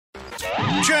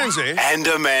Jonesy and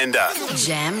Amanda.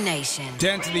 Jam Nation.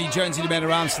 Down to the Jonesy and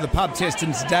Amanda answer the pub test,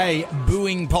 and today,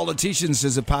 booing politicians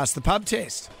as it passed the pub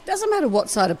test. Doesn't matter what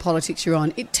side of politics you're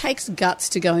on, it takes guts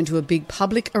to go into a big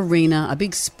public arena, a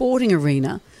big sporting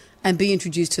arena, and be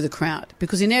introduced to the crowd,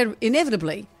 because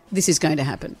inevitably this is going to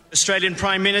happen. Australian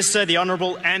Prime Minister, the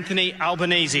Honourable Anthony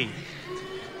Albanese.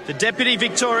 The Deputy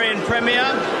Victorian Premier,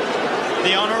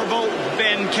 the Honourable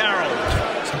Ben Carroll.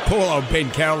 So poor old Ben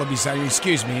Carroll will be saying,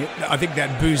 excuse me, I think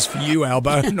that boo's for you,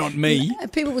 Albo, not me.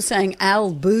 People were saying,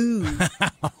 Al, boo.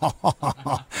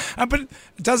 But it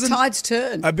doesn't... Tides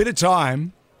turn. A bit of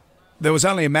time, there was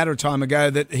only a matter of time ago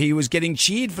that he was getting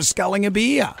cheered for sculling a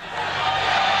beer.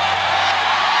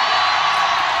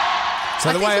 So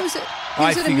I think it was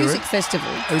at a music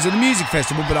festival. It was at a music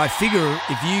festival, but I figure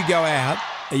if you go out,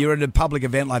 you're at a public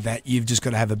event like that, you've just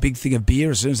got to have a big thing of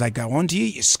beer. As soon as they go on to you,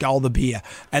 you scull the beer.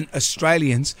 And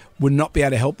Australians would not be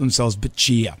able to help themselves but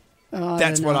cheer.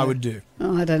 That's what I would do.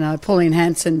 I don't know. Pauline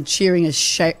Hanson cheering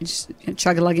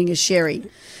chug-a-lugging a sherry.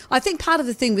 I think part of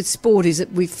the thing with sport is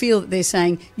that we feel that they're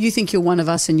saying, you think you're one of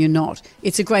us and you're not.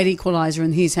 It's a great equaliser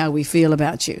and here's how we feel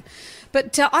about you.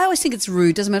 But I always think it's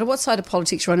rude. Doesn't matter what side of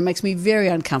politics you're on. It makes me very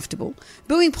uncomfortable.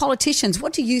 Booing politicians,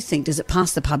 what do you think? Does it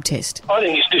pass the pub test? I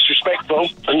think it's disrespectful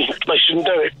and they shouldn't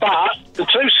do it. But the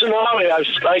two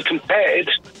scenarios they compared,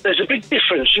 there's a big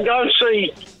difference. You go and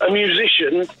see a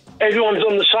musician, everyone's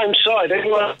on the same side,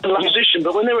 everyone's a musician.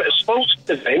 But when they're at a sports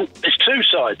event, there's two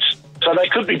sides. So they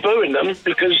could be booing them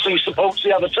because he supports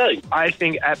the other team. I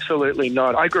think absolutely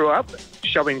not. I grew up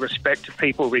showing respect to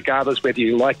people regardless whether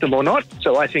you like them or not.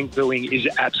 So I think booing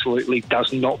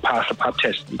does not pass a pub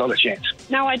test. Not a chance.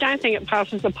 No, I don't think it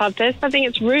passes the pub test. I think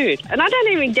it's rude. And I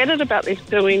don't even get it about this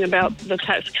booing about the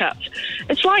tax cuts.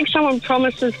 It's like someone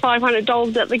promises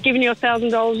 $500 that they're giving you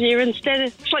 $1,000 a year instead.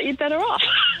 It's like you're better off.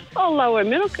 All lower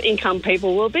middle income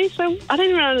people will be. So I don't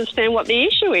even understand what the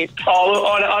issue is.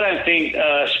 I don't think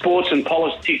sports and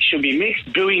politics should be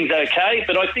mixed. Booing's okay,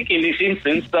 but I think in this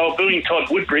instance they were booing Todd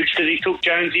Woodbridge because he took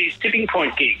Jonesy's tipping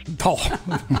point gig. Oh,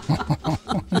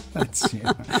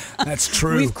 that's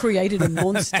true. We've created a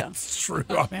monster. That's true.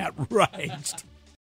 I'm outraged.